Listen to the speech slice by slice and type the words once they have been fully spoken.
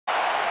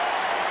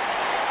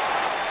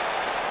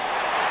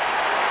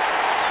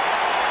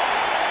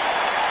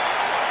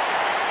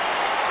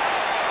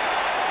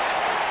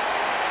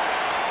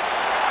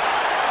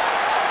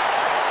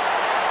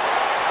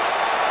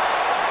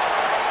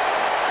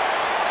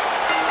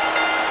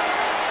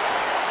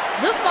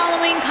The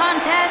following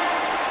contest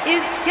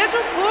is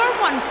scheduled for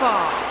one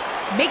fall.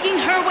 Making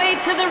her way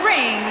to the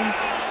ring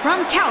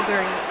from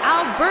Calgary,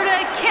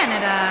 Alberta,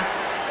 Canada,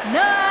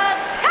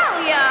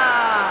 Natalya.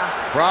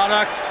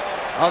 Product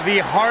of the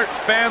Hart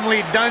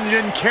family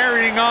dungeon,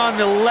 carrying on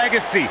the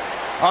legacy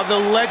of the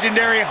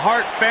legendary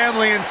Hart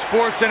family in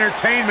sports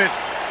entertainment.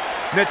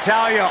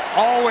 Natalya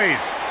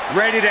always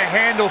ready to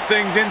handle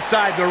things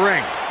inside the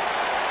ring.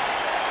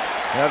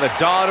 Now the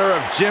daughter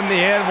of Jim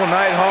the Anvil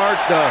Neidhart,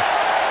 the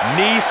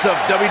niece of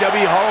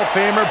WWE Hall of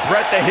Famer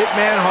Bret the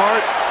Hitman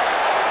Hart.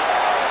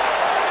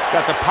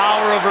 Got the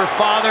power of her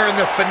father and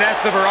the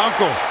finesse of her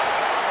uncle.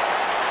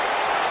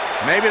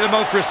 Maybe the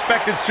most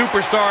respected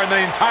superstar in the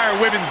entire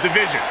women's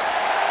division.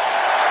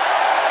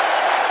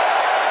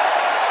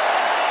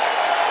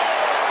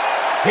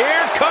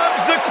 Here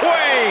comes the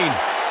Queen!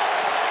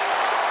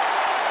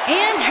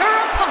 And her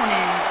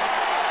opponent,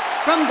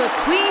 from the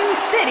Queen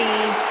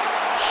City,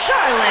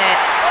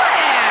 Charlotte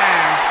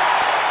Flair.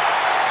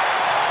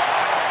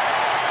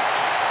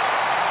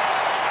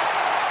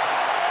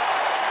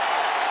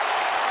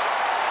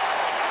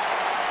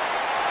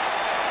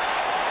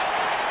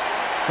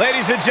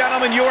 Ladies and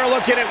gentlemen, you are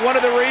looking at one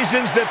of the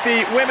reasons that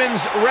the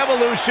women's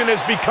revolution has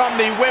become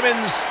the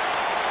women's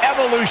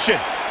evolution.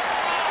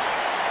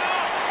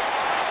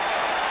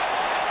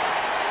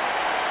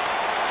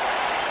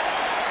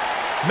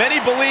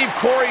 Many believe,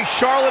 Corey,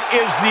 Charlotte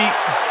is the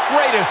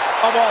greatest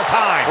of all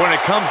time. When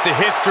it comes to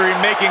history,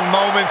 making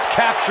moments,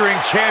 capturing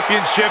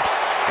championships,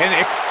 and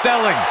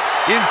excelling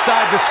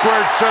inside the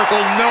squared circle,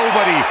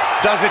 nobody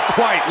does it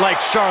quite like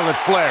Charlotte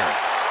Flair.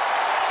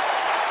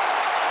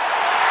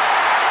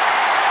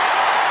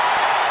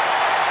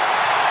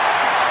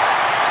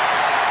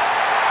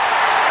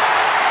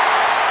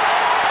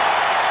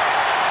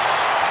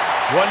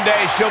 One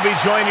day she'll be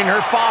joining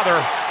her father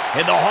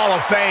in the Hall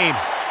of Fame.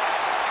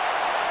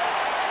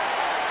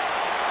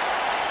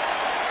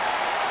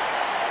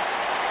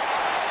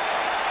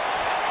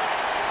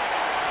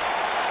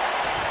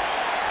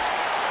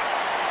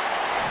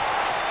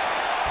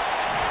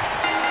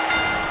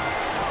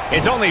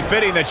 It's only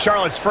fitting that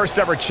Charlotte's first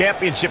ever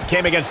championship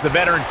came against the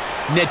veteran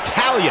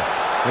Natalya.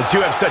 The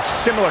two have such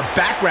similar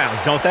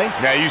backgrounds, don't they?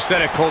 Yeah, you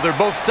said it, Cole. They're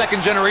both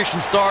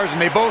second-generation stars,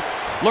 and they both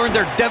learned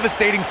their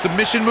devastating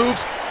submission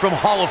moves from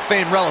Hall of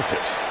Fame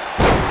relatives.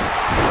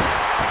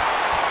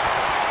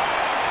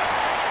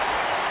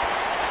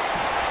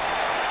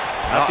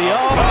 Oh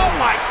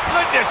my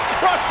goodness,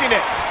 crushing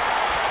it!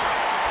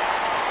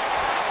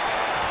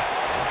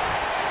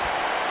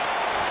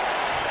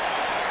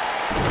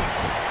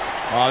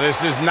 Oh,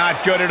 this is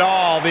not good at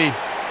all.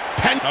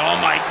 Oh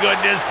my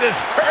goodness, this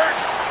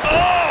hurts!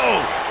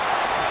 Oh!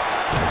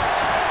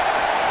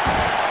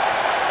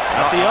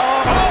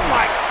 Oh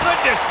my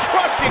goodness,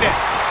 crushing it!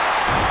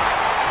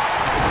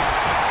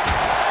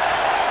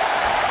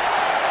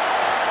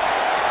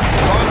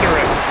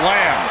 Thunderous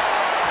slam.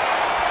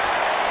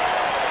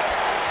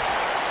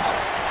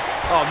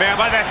 Oh man,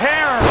 by the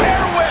hair!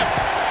 Hair whip!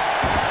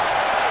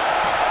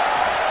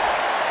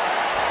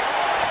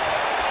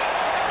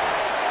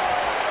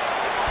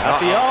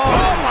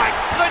 Oh my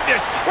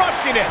goodness,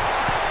 crushing it!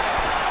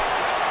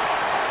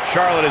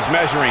 Charlotte is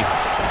measuring.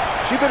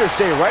 She better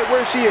stay right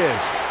where she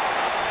is.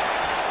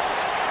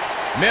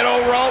 Middle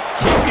rope.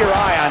 Keep your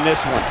eye on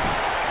this one.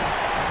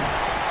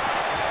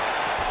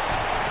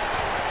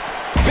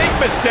 Big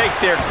mistake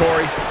there,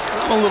 Corey.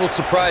 I'm a little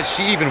surprised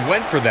she even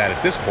went for that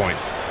at this point.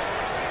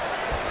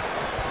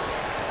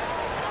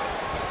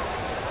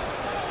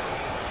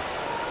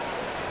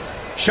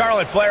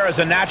 Charlotte Flair has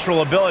a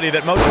natural ability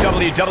that most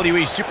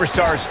WWE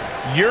superstars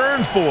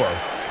yearn for.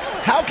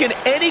 How can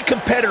any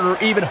competitor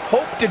even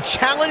hope to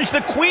challenge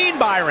the Queen,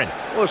 Byron?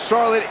 Well,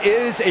 Charlotte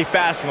is a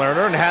fast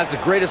learner and has the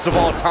greatest of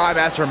all time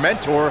as her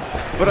mentor,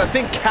 but I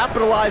think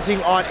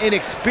capitalizing on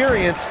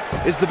inexperience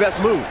is the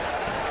best move.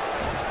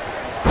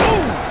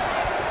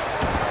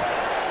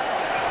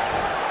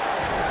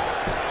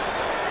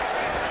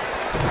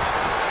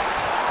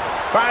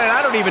 Brian,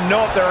 I don't even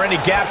know if there are any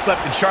gaps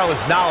left in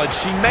Charlotte's knowledge.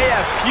 She may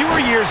have fewer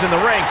years in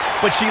the ring,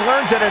 but she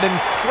learns at an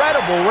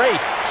incredible rate.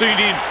 So you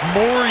need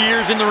more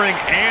years in the ring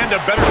and a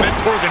better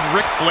mentor than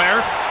Ric Flair?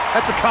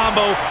 That's a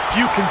combo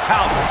few can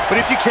tout. But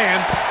if you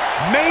can,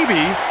 maybe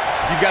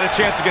you've got a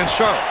chance against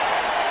Charlotte.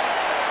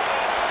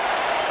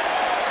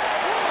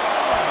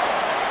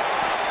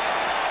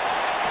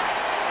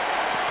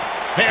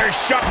 Here's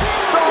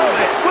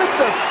Charlotte with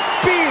the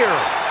spear.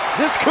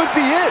 This could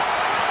be it.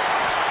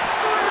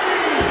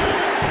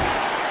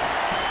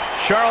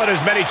 Charlotte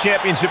has many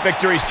championship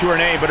victories to her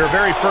name, but her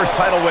very first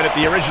title win at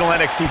the original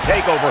NXT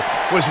TakeOver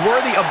was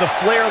worthy of the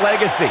Flair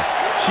legacy.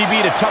 She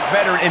beat a tough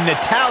veteran in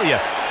Natalya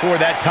for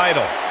that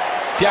title.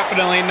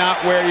 Definitely not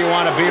where you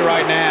want to be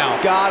right now.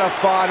 Gotta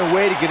find a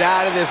way to get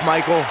out of this,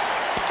 Michael.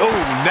 Oh,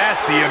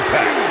 nasty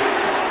impact.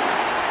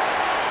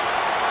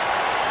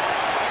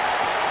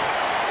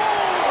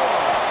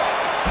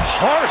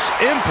 Harsh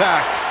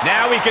impact.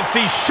 Now we can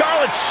see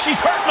Charlotte. She's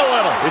hurting a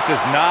little. This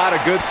is not a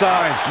good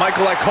sign.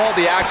 Michael, I called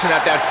the action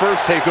at that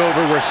first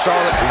takeover where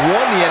Charlotte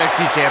won the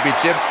NXT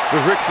Championship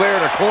with Ric Flair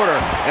in her corner,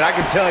 and I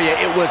can tell you,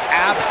 it was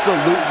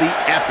absolutely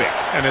epic.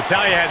 And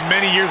Natalya had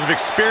many years of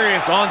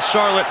experience on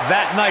Charlotte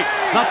that night,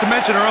 not to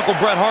mention her Uncle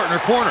Bret Hart in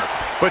her corner.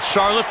 But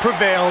Charlotte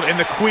prevailed, and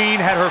the Queen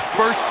had her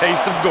first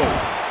taste of gold.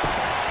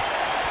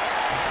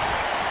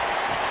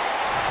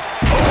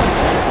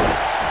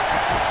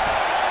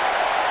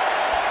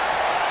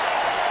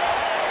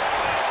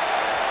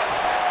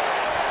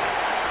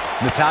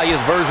 Natalya's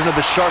version of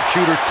the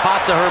sharpshooter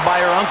taught to her by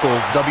her uncle,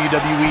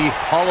 WWE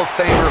Hall of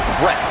Famer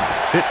Bret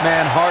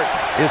Hitman Hart,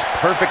 is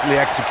perfectly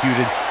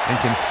executed and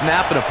can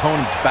snap an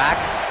opponent's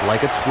back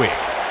like a twig.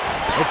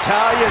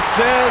 Natalya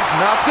says,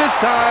 not this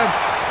time.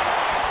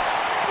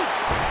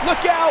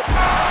 Look out!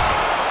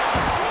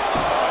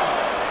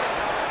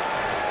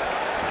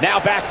 Now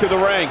back to the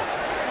ring.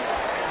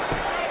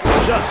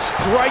 Just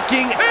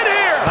striking in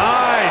here.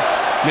 Nice!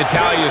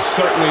 Natalya's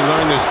certainly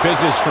learned this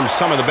business from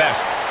some of the best.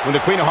 When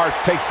the Queen of Hearts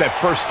takes that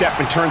first step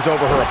and turns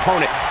over her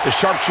opponent, the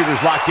sharpshooter's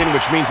locked in,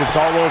 which means it's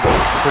all over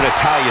for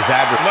Natalya's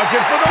adversary.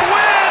 Looking for the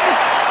win!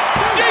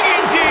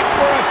 Digging deep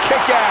for a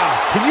kick out.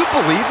 Can you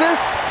believe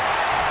this?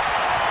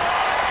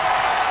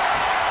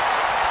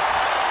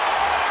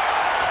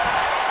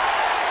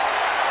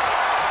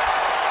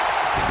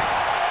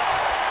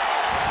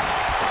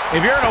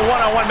 If you're in a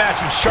one-on-one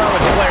match with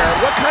Charlotte Flair,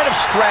 what kind of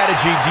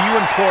strategy do you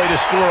employ to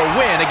score a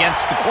win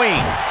against the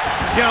Queen?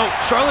 You know,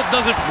 Charlotte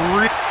doesn't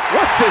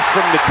What's this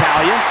from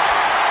Natalya?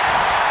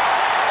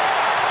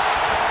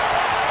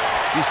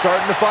 She's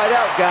starting to fight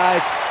out, guys.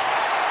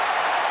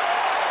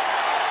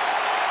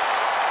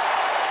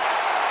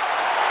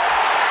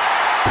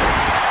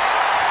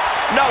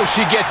 No,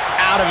 she gets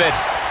out of it.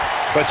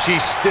 But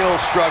she's still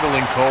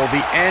struggling, Cole.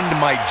 The end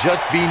might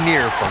just be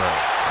near for her.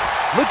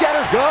 Look at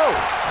her go.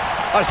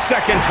 A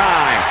second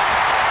time.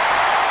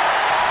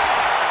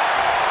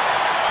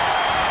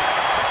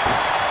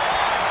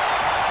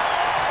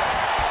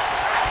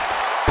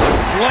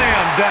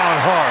 Slam down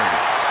hard.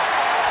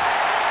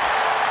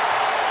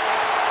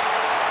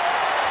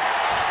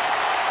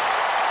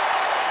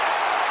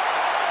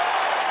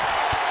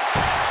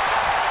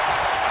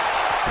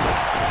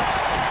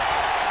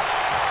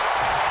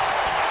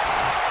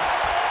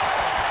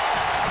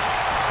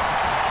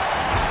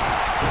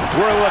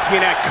 We're looking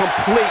at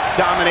complete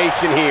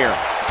domination here.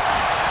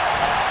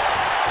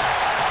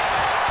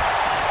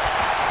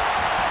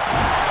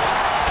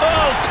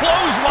 Oh,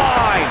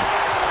 clothesline!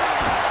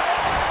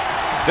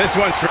 This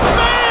one's for...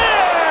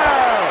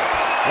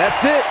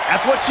 That's it.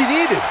 That's what she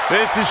needed.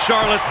 This is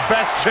Charlotte's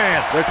best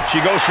chance.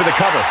 She goes for the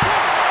cover.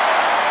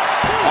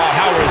 Oh,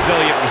 how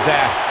resilient was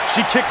that?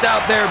 She kicked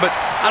out there, but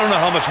I don't know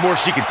how much more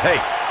she can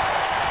take.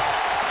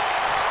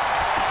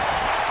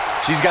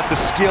 She's got the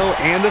skill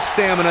and the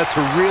stamina to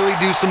really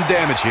do some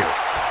damage here.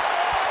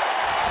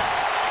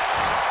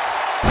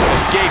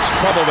 Escapes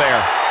trouble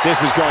there.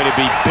 This is going to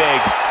be big,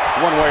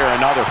 one way or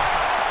another.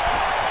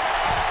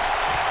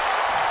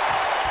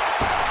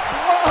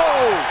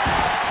 Whoa!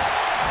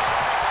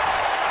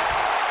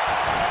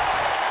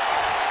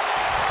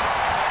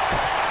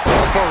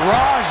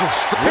 Barrage of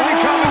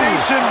striking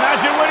combination.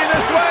 Imagine winning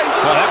this way.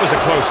 Well, that was a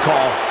close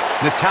call.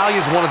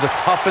 Natalya's one of the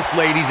toughest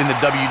ladies in the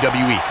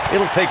WWE.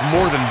 It'll take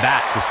more than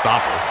that to stop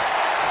her.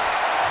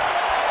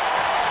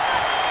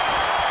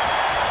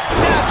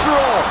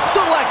 Natural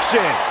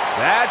selection.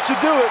 That should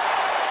do it.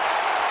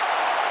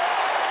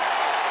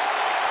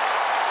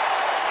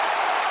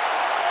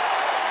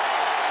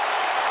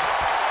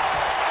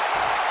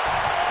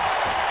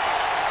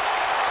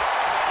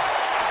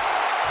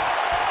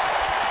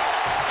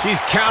 She's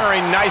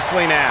countering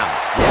nicely now.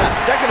 Yeah, a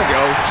second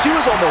ago, she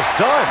was almost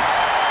done.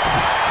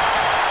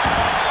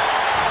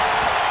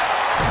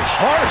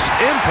 Harsh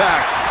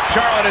impact.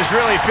 Charlotte is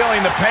really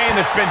feeling the pain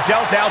that's been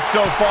dealt out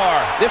so far.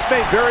 This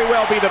may very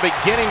well be the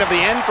beginning of the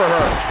end for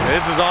her.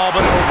 This is all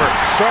but over.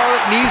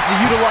 Charlotte needs to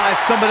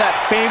utilize some of that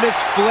famous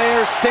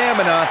Flair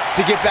stamina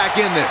to get back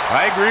in this.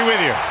 I agree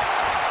with you.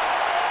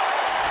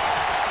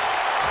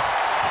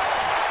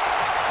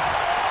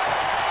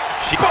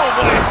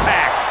 Boom,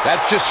 impact.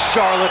 That's just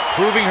Charlotte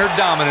proving her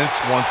dominance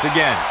once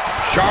again.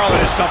 Charlotte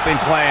has something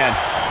planned.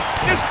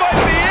 This might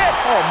be it.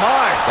 Oh,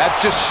 my. That's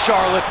just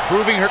Charlotte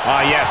proving her...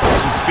 Ah, yes,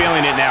 she's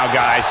feeling it now,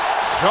 guys.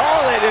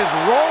 Charlotte is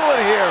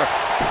rolling here.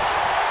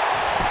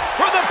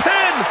 For the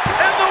pin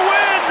and the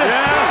win.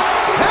 Yes.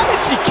 How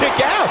did she kick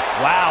out?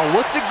 Wow,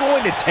 what's it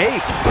going to take?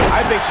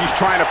 I think she's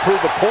trying to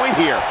prove a point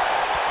here.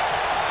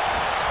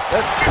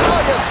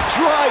 Natalya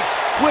strikes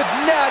with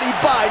natty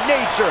by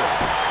nature.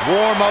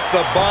 Warm up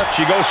the butt.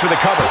 She goes for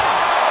the cover.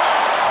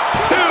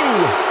 2,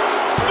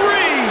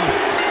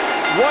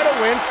 3. What a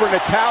win for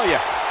Natalya.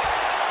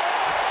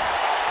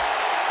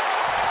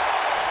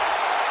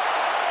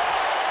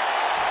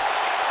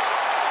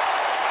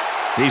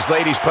 These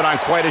ladies put on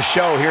quite a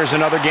show. Here's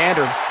another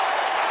gander.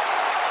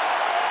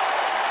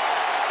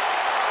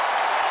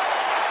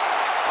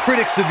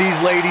 Critics of these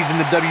ladies in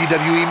the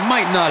WWE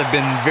might not have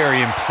been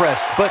very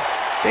impressed, but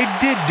they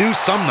did do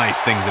some nice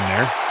things in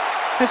there.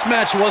 This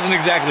match wasn't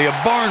exactly a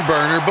barn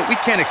burner, but we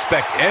can't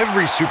expect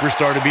every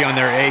superstar to be on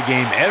their A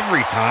game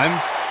every time,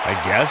 I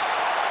guess.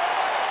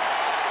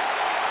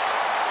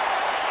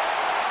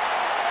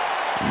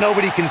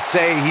 Nobody can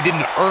say he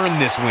didn't earn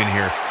this win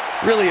here.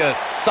 Really a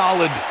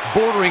solid,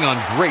 bordering on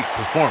great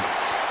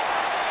performance.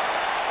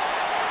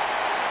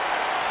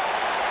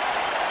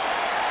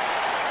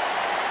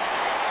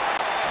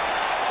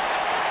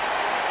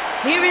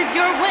 Here is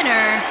your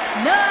winner,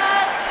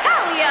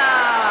 Natalya!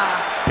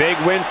 Big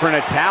win for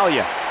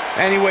Natalya.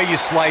 Any way you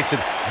slice it,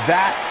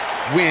 that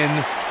win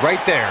right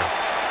there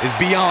is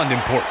beyond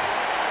important.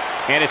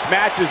 And it's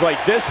matches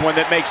like this one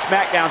that make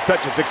SmackDown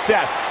such a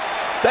success.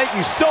 Thank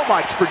you so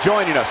much for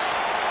joining us.